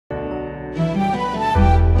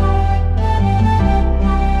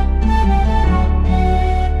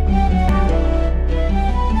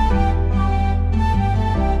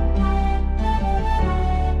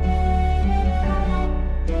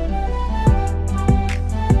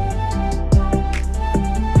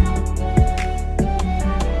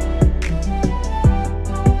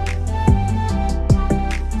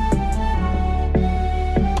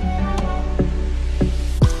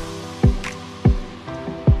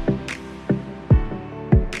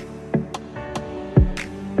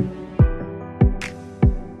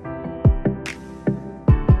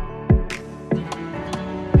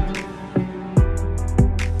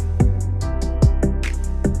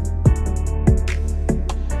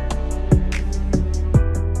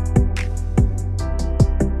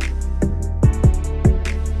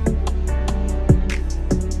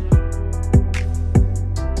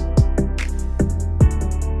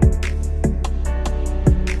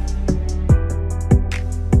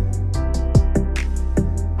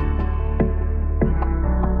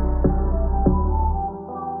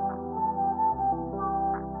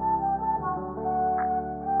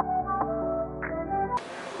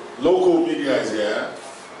Local media is here.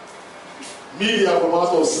 Media from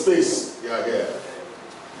out of space, they are here.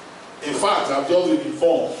 In fact, I've just been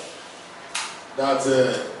informed that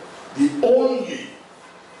the only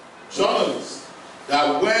journalist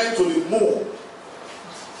that went to the moon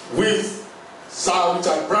with Sir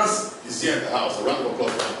Richard Branson is here in the house. A round of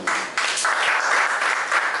applause for him.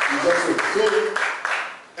 So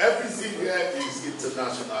everything here is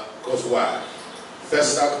international because why?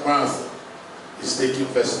 Festac Marathon is taking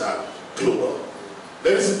Festac global.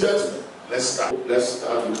 Ladies and gentlemen, let's start. Let's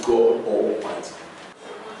start with God Almighty.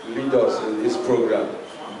 Lead us in this program,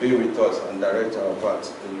 be with us and direct our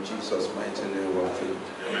path. In Jesus' mighty name we pray.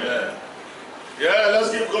 Amen. Yeah,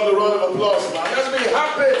 let's give God a round of applause, man. Let's be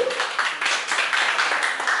happy.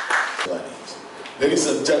 Ladies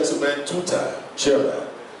and gentlemen, two-time chairman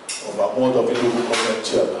of our Board of Local Government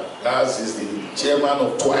chairman. That is the chairman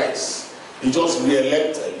of twice. He just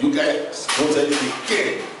re-elected. You guys voted him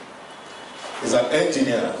again. He's an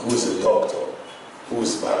engineer who is a doctor, who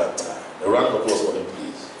is maritime. A round of applause for him,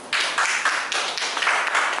 please.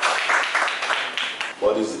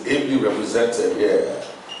 But he's ably represented here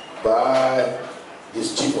by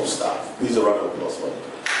his chief of staff. Please, a round of applause for him,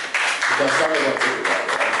 please. You can stand up and take it back,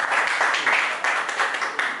 right?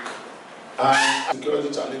 And security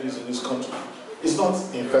challenges in this country, it's not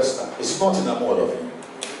in Festac, it's not in Amor of him.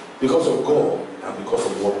 Because of God and because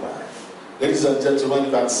of one man. Ladies and gentlemen,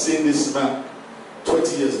 if I'd seen this man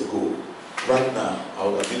 20 years ago, right now, I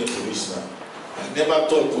would have been a policeman. I never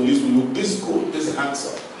thought police would look this good, this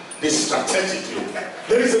handsome, this strategic look.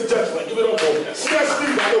 Ladies and gentlemen, give it up for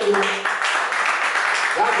seriously,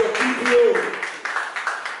 that's the PPO.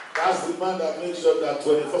 That's the man that makes sure that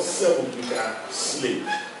 24/7 you can sleep.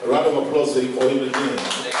 A round of applause for him again.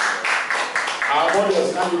 Our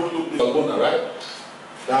mothers can't even look the Laguna, right?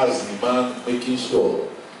 That's the man making sure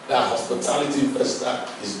that hospitality in Festac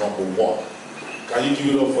is number one. Can you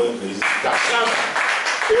give it up for him, please? That's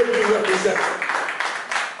every representative.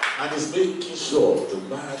 And he's making sure the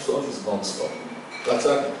marathon is non-stop.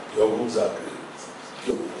 Katani, your rules are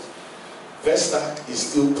great. Festac is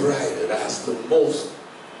still prided as the most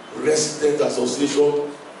resident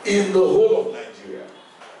association in the whole of Nigeria.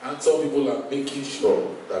 And some people are making sure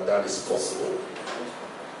that that is possible.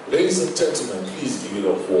 Ladies and gentlemen, please give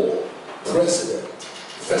it up for President,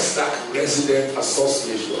 Festac Resident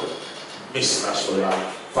Association, Miss National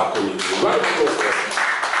Faculty.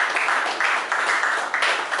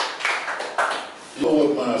 You know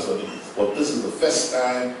what marathon is, but this is the first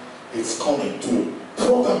time it's coming to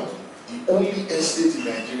probably the only estate in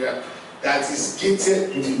Nigeria that is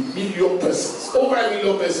gated with 1 million persons. Over 1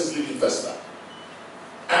 million persons live in Festac.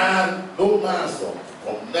 And no marathon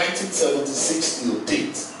from 1976 till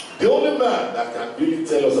date. The only man that can really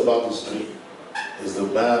tell us about this dream is the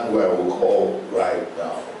man who I will call right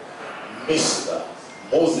now, Mr.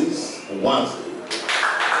 Moses Wansley.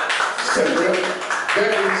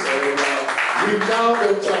 Renowned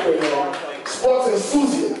entrepreneur, sports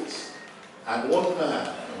enthusiast, and one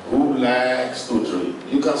man who likes to dream.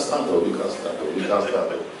 You can stand up, you can stand up, you can stand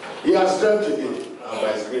up. He has dreamt again, and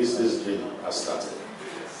by his grace, this dream has started.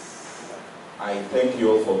 I thank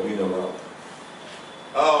you all for being around.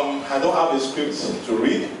 I don't have a script to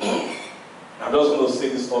read. I'm just going to say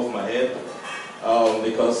this off my head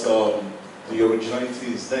because the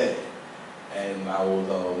originality is there. And I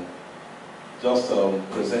would just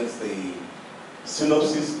present the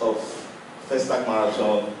synopsis of Festac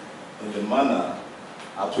Marathon in the manner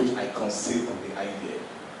at which I conceived the idea.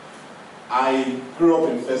 I grew up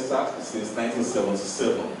in Festac since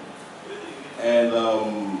 1977. And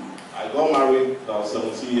I got married about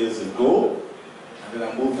 17 years ago. And then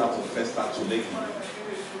I moved out of Festac to Lekki.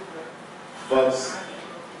 But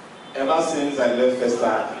ever since I left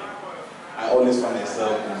Festac, I always find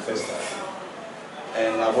myself in Festac.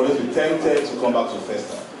 And I've always been tempted to come back to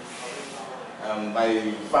Festac.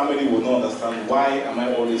 My family would not understand why am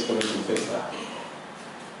I always coming to Festac.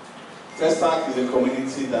 Festac is a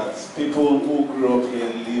community that people who grew up here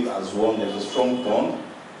live as one. There's a strong bond,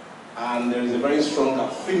 and there is a very strong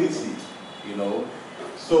affinity, you know.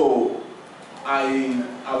 So I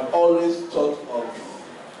have always thought of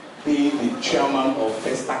being the chairman of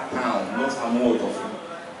Festac Town, not Amor of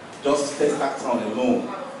just Festac Town alone,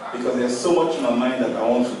 because there's so much in my mind that I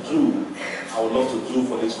want to do, I would love to do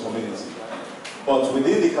for this community. But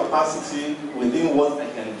within the capacity, within what I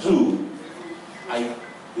can do, by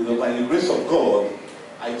the grace of God,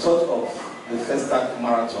 I thought of the Festac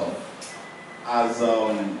Marathon as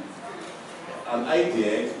an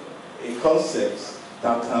idea, a concept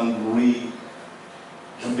that can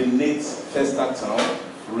rejuvenate Festac Town,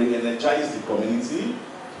 re-energize the community,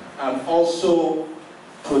 and also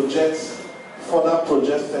further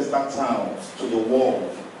project Festac town to the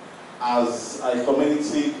world as a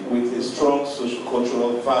community with a strong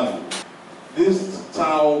socio-cultural value. This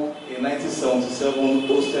town in 1977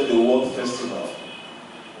 hosted the World Festival.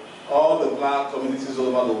 All the black communities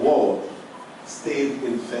all over the world stayed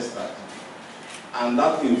in Festac, and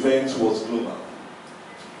that event was global.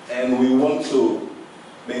 And we want to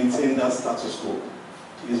maintain that status quo.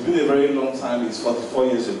 It's been a very long time, it's 44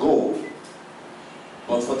 years ago,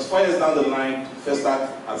 but 44 years down the line,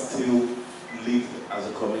 Festac has still lived as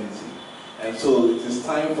a community. And so it is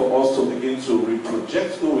time for us to begin to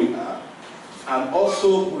reproject who we are, and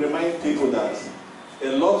also remind people that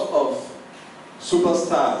a lot of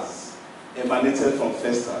superstars emanated from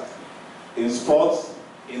Festac. In sports,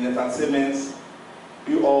 in entertainment,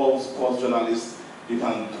 you all sports journalists, you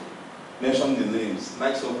can mention the names,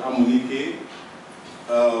 likes of Amunike,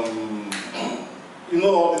 you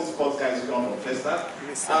know all these sports guys who come from Festac.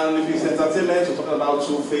 And if it's entertainment, we're talking about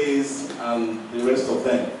Two-Face and the rest of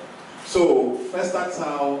them. So Festac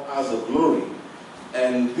Town has a glory,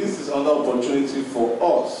 and this is another opportunity for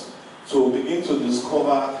us to begin to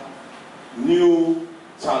discover new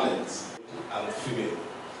talents and female.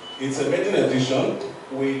 It's a maiden edition.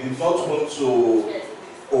 We did not want to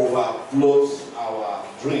overfloat our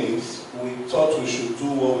dreams. We thought we should do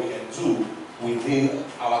what we can do within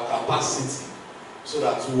our capacity, so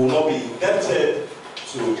that we will not be indebted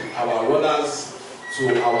to our runners,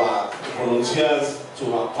 to our volunteers,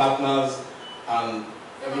 to our partners, and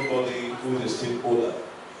everybody who is a stakeholder.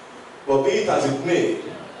 But be it as it may,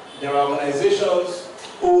 there are organizations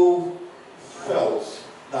who felt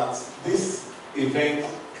that this event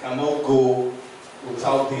cannot go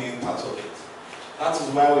without being part of it. That is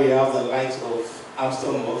why we have the light of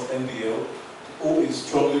Amsterdam North NDL, who is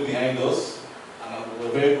strongly behind us, and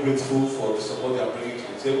we're very grateful for the support they are bringing to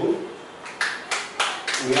the table.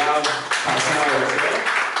 We have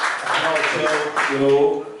Hotel, you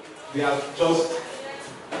know, they are just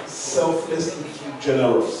selflessly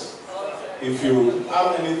generous. If you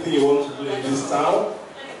have anything you want to do in this town,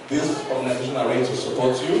 this organization are ready to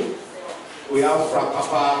support you. We have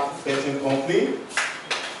Papa Betting Company.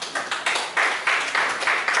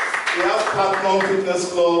 We have Platinum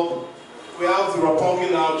Fitness Club. We have the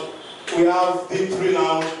Rapongi Lounge. We have Deep 3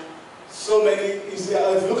 Lounge. So many. You see,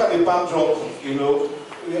 if you look at the backdrop, you know,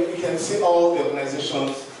 you can see all the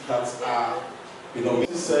organizations that are, you know,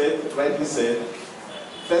 rightly said,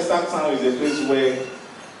 Festac Town is a place where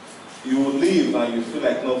you live and you feel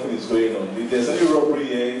like nothing is going on. If there's any robbery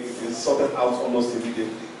here, it is sorted out almost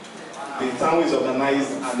immediately. The town is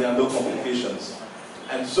organized and there are no complications.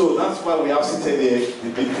 And so that's why we have seated here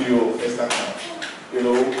the BPO of Festac Town, you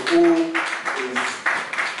know, who is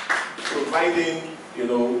providing, you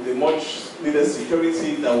know, the much needed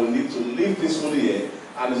security that we need to live peacefully here,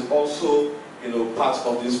 and is also, you know, part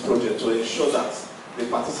of this project to ensure that the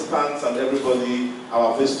participants and everybody,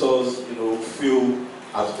 our visitors, you know, feel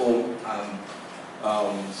at home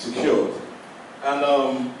and secured. And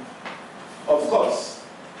of course,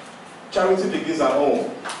 charity begins at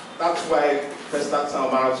home. That's why Festac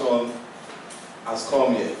Town Marathon has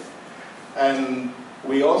come here. And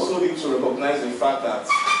we also need to recognize the fact that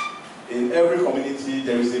in every community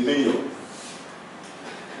there is a mayor.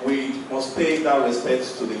 We must pay that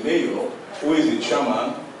respect to the mayor, who is the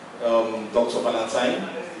chairman, Dr. Valentine,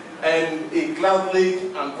 and he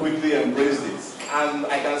gladly and quickly embraced it. And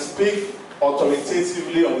I can speak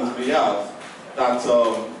authoritatively on his behalf that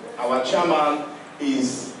our chairman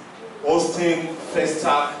is hosting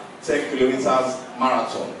Festac 10 kilometers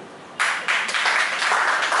marathon.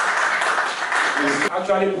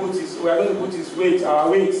 Actually we are going to put our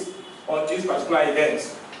weight on this particular event,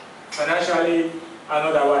 financially and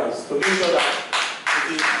otherwise, to make sure that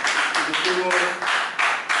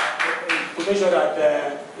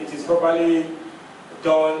it is properly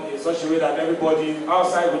done in such a way that everybody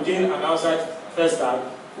outside, within and outside Festac,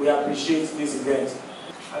 we appreciate this event.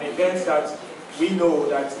 An event that we know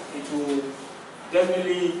that it will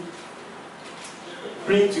definitely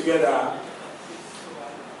bring together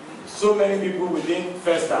so many people within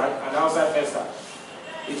Festac and outside Festac.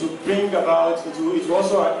 It will bring about, it will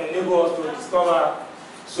also enable us to discover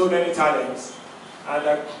so many talents, and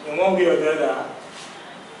that in one way or the other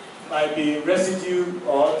might be residue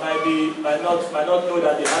or might not know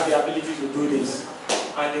that they have the ability to do this,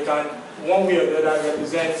 and they can one way or the other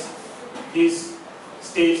represent this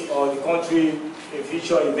state or the country in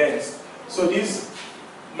future events. So this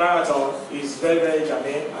marathon is very, very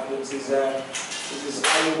germane, and it is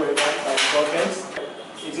highly welcomed by the government.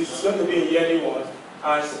 It is going to be a yearly one,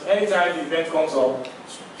 and anytime the event comes up,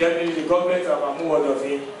 definitely the government of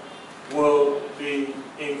Amuwodofi will be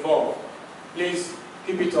involved. Please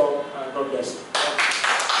keep it up and God bless you.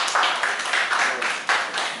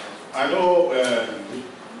 I know,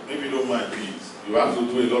 maybe you don't mind, please. You have to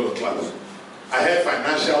do a lot of class. I had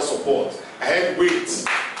financial support. I had weight.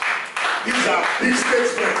 These are big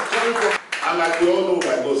statements coming from. And like we all know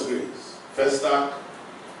by God's grace, Festac,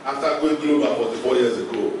 after going global 44 years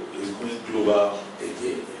ago, is going global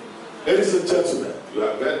again. Ladies and gentlemen, you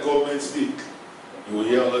have heard government speak. You will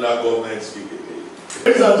hear another government speak again.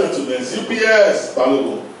 Ladies and gentlemen, CPS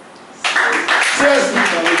Balogun. CSP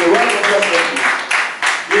Balogun, round of applause.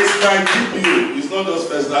 It's my GPU. It's not just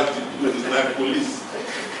Festac GPU, it's my police.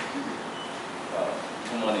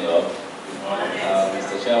 Good morning, all. Good morning,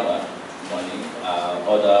 Mr. Chairman. Good morning.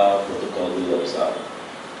 Other protocol we observe.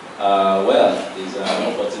 Well, it's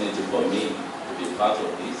an opportunity for me to be part of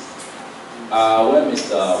this. When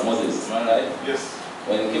Mr. Moses, am I right? Yes.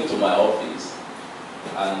 When he came to my office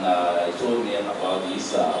and he told me about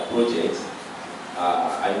this project,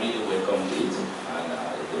 I really welcomed it, and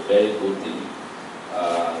it's a very good thing.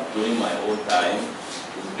 During my own time,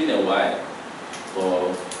 it's been a while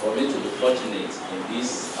for me to be fortunate in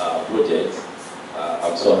this project.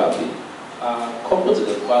 I'm so happy. Coupled to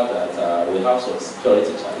the fact that we have some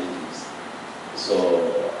security challenges, so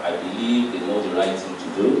I believe they know the right thing to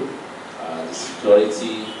do. The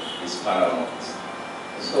security is paramount.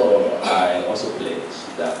 So I also pledge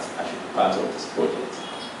that I should be part of this project.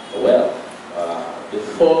 Well,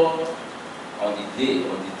 before on the day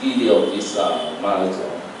of this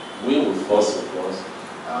marathon, we will first of all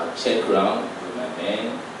check ground with my men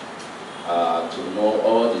to know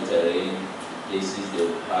all the terrain, places they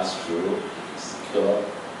will pass through, secure,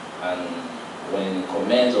 and when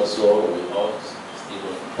commence also we all still be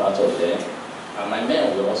part of them, and my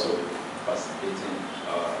men will also be participating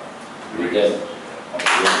with them on the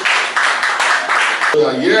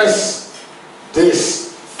way. Yes, this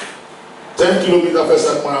 10 kilometer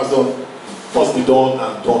Festac marathon must be done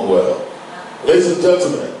and done well. Ladies and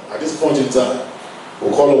gentlemen, at this point in time,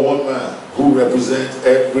 we'll call on one man who represents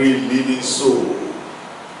every living soul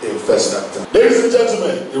in Festac. Ladies and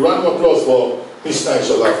gentlemen, a round of applause for Mr.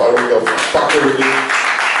 Ishola Farouk of Faculty.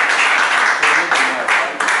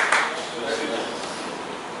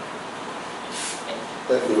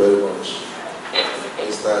 Thank you very much.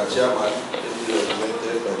 Mr. Chairman,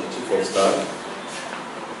 represented by the Chief of Staff,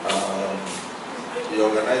 the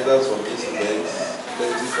organizers of this event,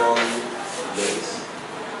 plentiful events,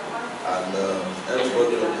 and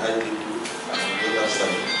everybody on the high table and on the other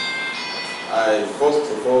side. I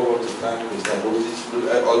first of all want to thank Mr. Moses,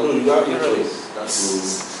 although you have a choice that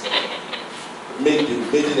to make the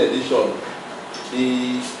maiden edition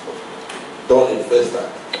be done in Festac.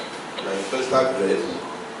 Like Festac Red,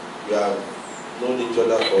 we have known each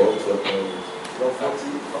other for up to about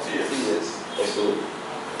 40 years or so.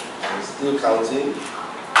 I'm still counting.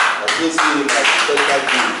 I still see him as the Festac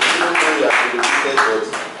team. Even though we are related, but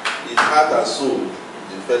his heart and soul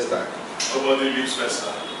is in Festac. Nobody leaves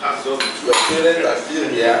Festac. Your parents are still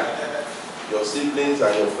here. Your siblings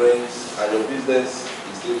and your friends and your business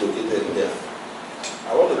is still located here.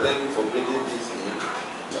 I want to thank you for bringing this in.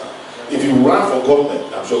 If you run for government,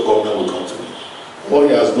 I'm sure government will come to you. What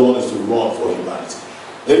he has done is to run for humanity.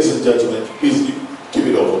 Ladies and gentlemen, please give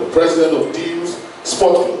it up for the president of Deals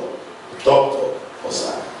Sport Club, Dr.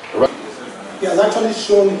 Osai. He has actually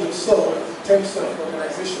shown himself in terms of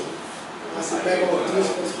organization as a member of Deals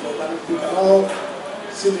Sport Club, and we can all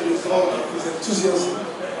see the result of his enthusiasm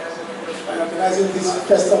by organizing this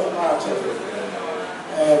Festac marathon.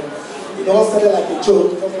 It all started like a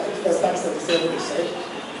joke, just like Festac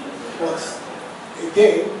 77%. But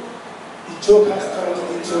again, the joke has turned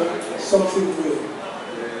into something real.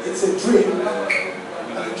 It's a dream,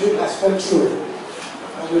 and the dream has come true.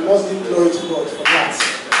 And we must give glory to God for that.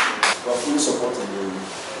 We are fully supporting the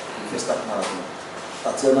Festac marathon.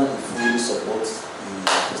 Tatiana is fully supports the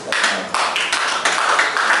Festac marathon.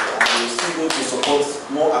 And we are still going to support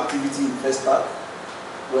more activity in Festac.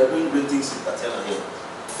 We are doing great things in Tatiana here.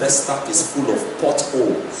 Festac is full of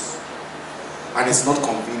potholes. And it's not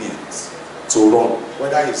convenient to run,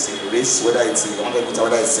 whether it's a race, whether it's a 100 meter,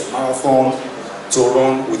 whether it's a marathon, to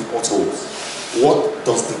run with potholes. What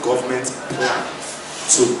does the government plan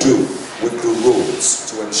to do with the roads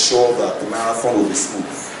to ensure that the marathon will be smooth?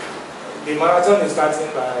 The marathon is starting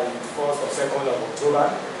by 1st or 2nd of October,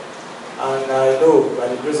 and I know by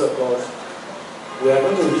the grace of God, we are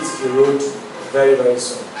going to hit the road very, very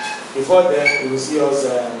soon. Before then, you will see us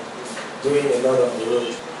doing a lot on the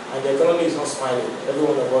road. And the economy is not smiling. Every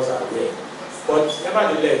one of us are aware. But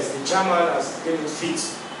nevertheless, the chairman has given fit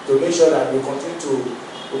to make sure that we continue to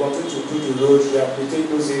we continue to do the road, rehabilitate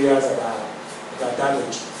those areas that are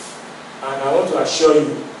damaged. And I want to assure you,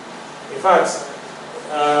 in fact,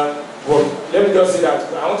 well, let me just say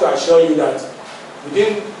that I want to assure you that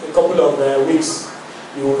within a couple of weeks,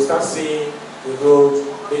 you will start seeing the road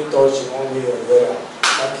being touched in one way or the other.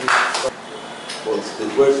 Thank you. But the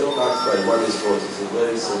question asked by one is a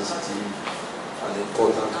very sensitive and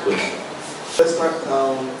important question. Festac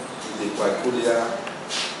town is a peculiar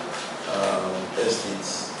estate. It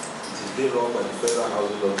is being run by the Federal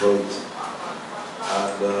Housing Authority.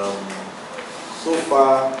 And so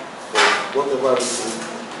far, for whatever reason, the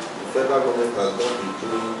federal government has not been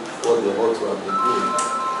doing what they ought to have been doing.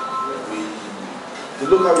 The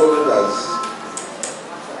local government has,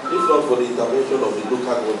 if not for the intervention of the local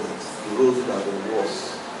government, the roads would have been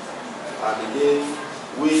worse. And again,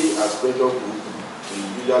 we as pressure group, we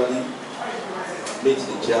usually meet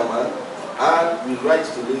the chairman and we write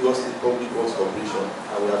to Lagos State Public Works Corporation,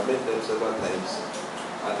 and we have met them several times,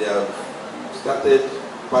 and they have started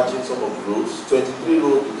patching some of the roads. 23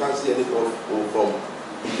 roads, you can't see any from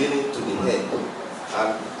beginning to the end.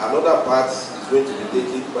 And another part is going to be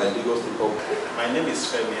taken by Lagos State Public. My name is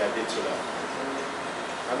Femi Adetula.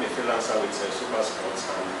 I'm a freelancer with Super Sports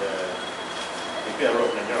and the PR of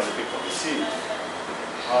Nigeria Olympic Committee.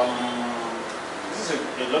 This is a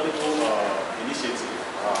laudable initiative.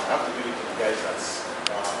 I have to give it to the guys that's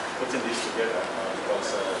putting this together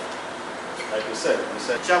because, like you said,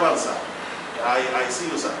 Chairman sir, I see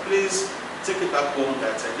you sir. Please take it back home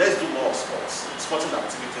that let's do more sporting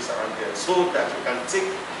activities around here so that we can take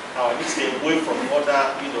our initiative away from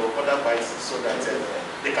other vices so that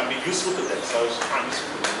they can be useful to themselves and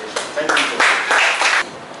useful to the nation. Thank you.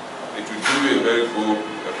 It will give me a very good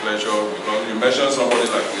pleasure because you mentioned somebody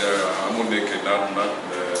like Amuneke, not a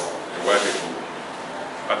while ago.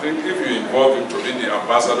 I think if you involve him to be the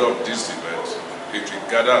ambassador of this event, it will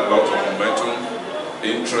gather a lot of momentum,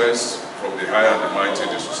 interest from the high and the mighty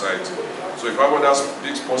in the society. So if I want to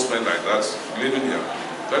big sportsmen like that living here,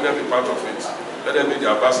 let them be part of it. Let them be the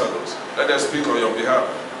ambassadors. Let them speak on your behalf.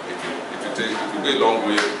 It will go a long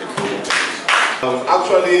way in promoting this.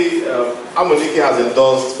 Actually, Amuneke has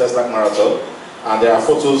endorsed Festac Marathon, and there are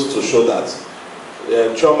photos to show that.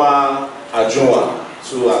 Choma Ajunwa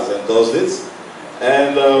too has endorsed it.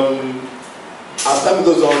 And as time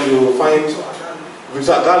goes on, you will find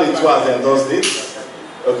Victor Gali too has endorsed it.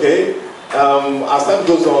 Okay? As time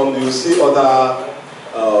goes on, you see other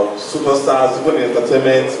superstars, even in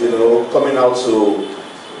entertainment, coming out to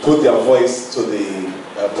put their voice to the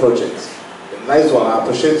project. A nice one. I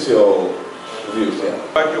appreciate your views. Yeah.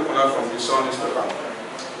 Thank you from the Sun newspaper.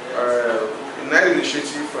 A nice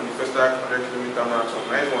initiative from the Festac 100-kilometer marathon.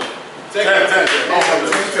 Nice one.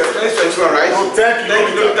 2021, right?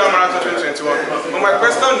 10-kilometer marathon 2021. But my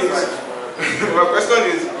question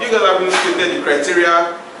is, you guys have illustrated the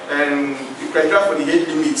criteria and the criteria for the age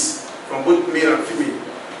limits from both male and female,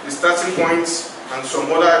 the starting points, and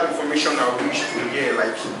some other information I wish to hear,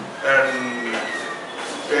 like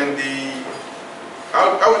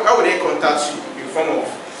how would they contact you in form of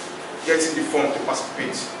getting the form to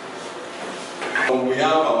participate? We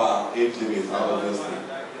have our age limit, obviously,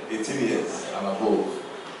 18 years and above.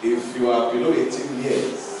 If you are below 18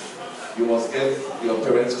 years, you must get your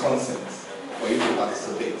parents' consent for you to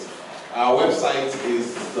participate. Our website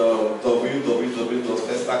is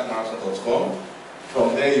www.festacmarathon.com.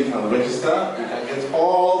 From there you can register, you can get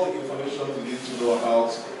all the information you need to know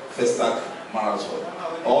about Festac Marathon.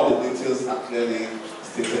 All the details are clearly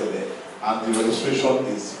stated there. And the registration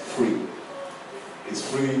is free. It's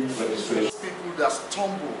free registration. People that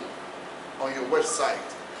stumble on your website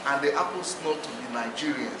and they happen not to be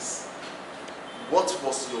Nigerians, what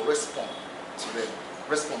was your response to them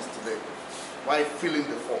while filling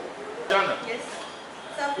the form? Yes, sir.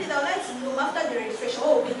 So please, I would like to know, after the registration,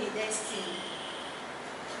 what will be the next thing?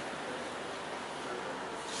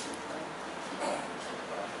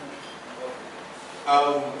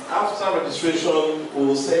 After registration,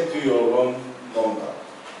 we'll send you your run number,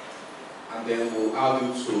 and then we'll add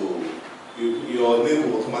you to your name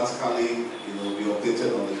will automatically be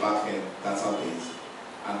updated on the back end database,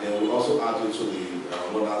 and then we'll also add you to the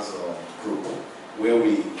runners group where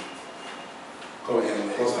we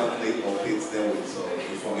constantly update them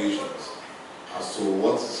with information as to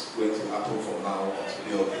what's going to happen from now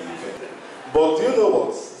until the event. But do you know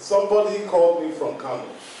what? Somebody called me from Kano,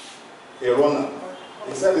 a runner.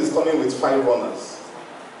 He said he's coming with 5 runners.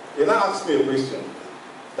 He now asked me a question,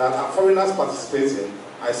 that are foreigners participating?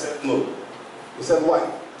 I said no. He said why?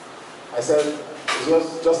 I said it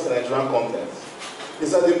was just a Nigerian content. He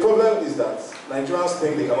said the problem is that Nigerians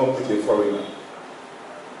think they cannot beat a foreigner.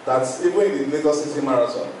 that even in the Lagos City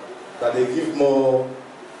Marathon, that they give more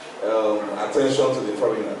attention to the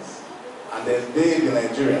foreigners. And then they, the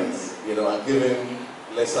Nigerians, are giving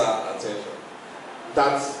lesser attention.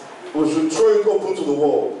 That we should throw it open to the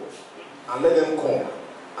world and let them come.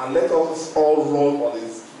 And let us all run on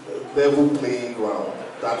this level playing ground.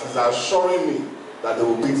 That is assuring me that they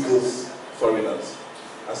will beat those foreigners.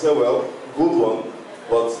 I said, well, good one,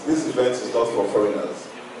 but this event is not for foreigners.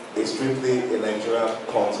 It's strictly a Nigerian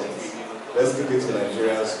content. Let's keep it to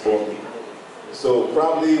Nigerians only. So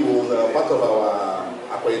probably part of our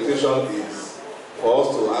accreditation is for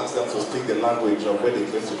us to ask them to speak the language of where they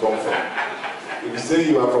claim to come from. If you say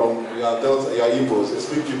you are Delta, you are Igbos, they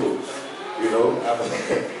speak people,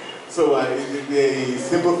 So the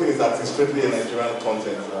simple thing is that it's strictly a Nigerian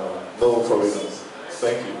content, no foreigners.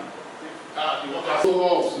 Thank you.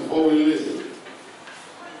 Follow up before we leave,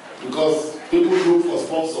 because people look for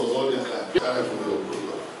sponsors all the time.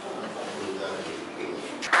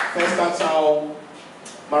 Festac Town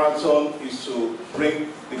Marathon is to bring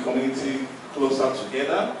the community closer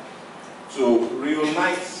together, to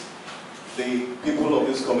reunite the people of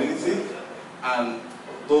this community and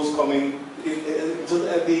those coming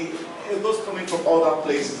those coming from other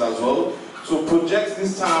places as well, to project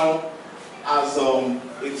this town as a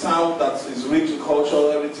town that is rich in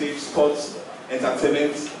cultural heritage, sports,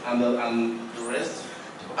 entertainment, and the rest,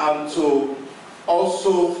 and to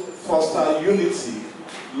also foster unity,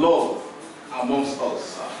 love amongst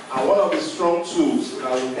us. And one of the strong tools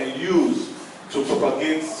that we can use to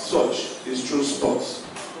propagate such is through sports.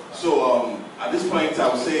 So at this point, I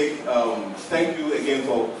would say thank you again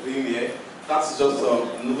for being here. That's just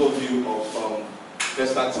an overview of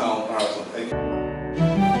Festac Town Marathon. Thank you.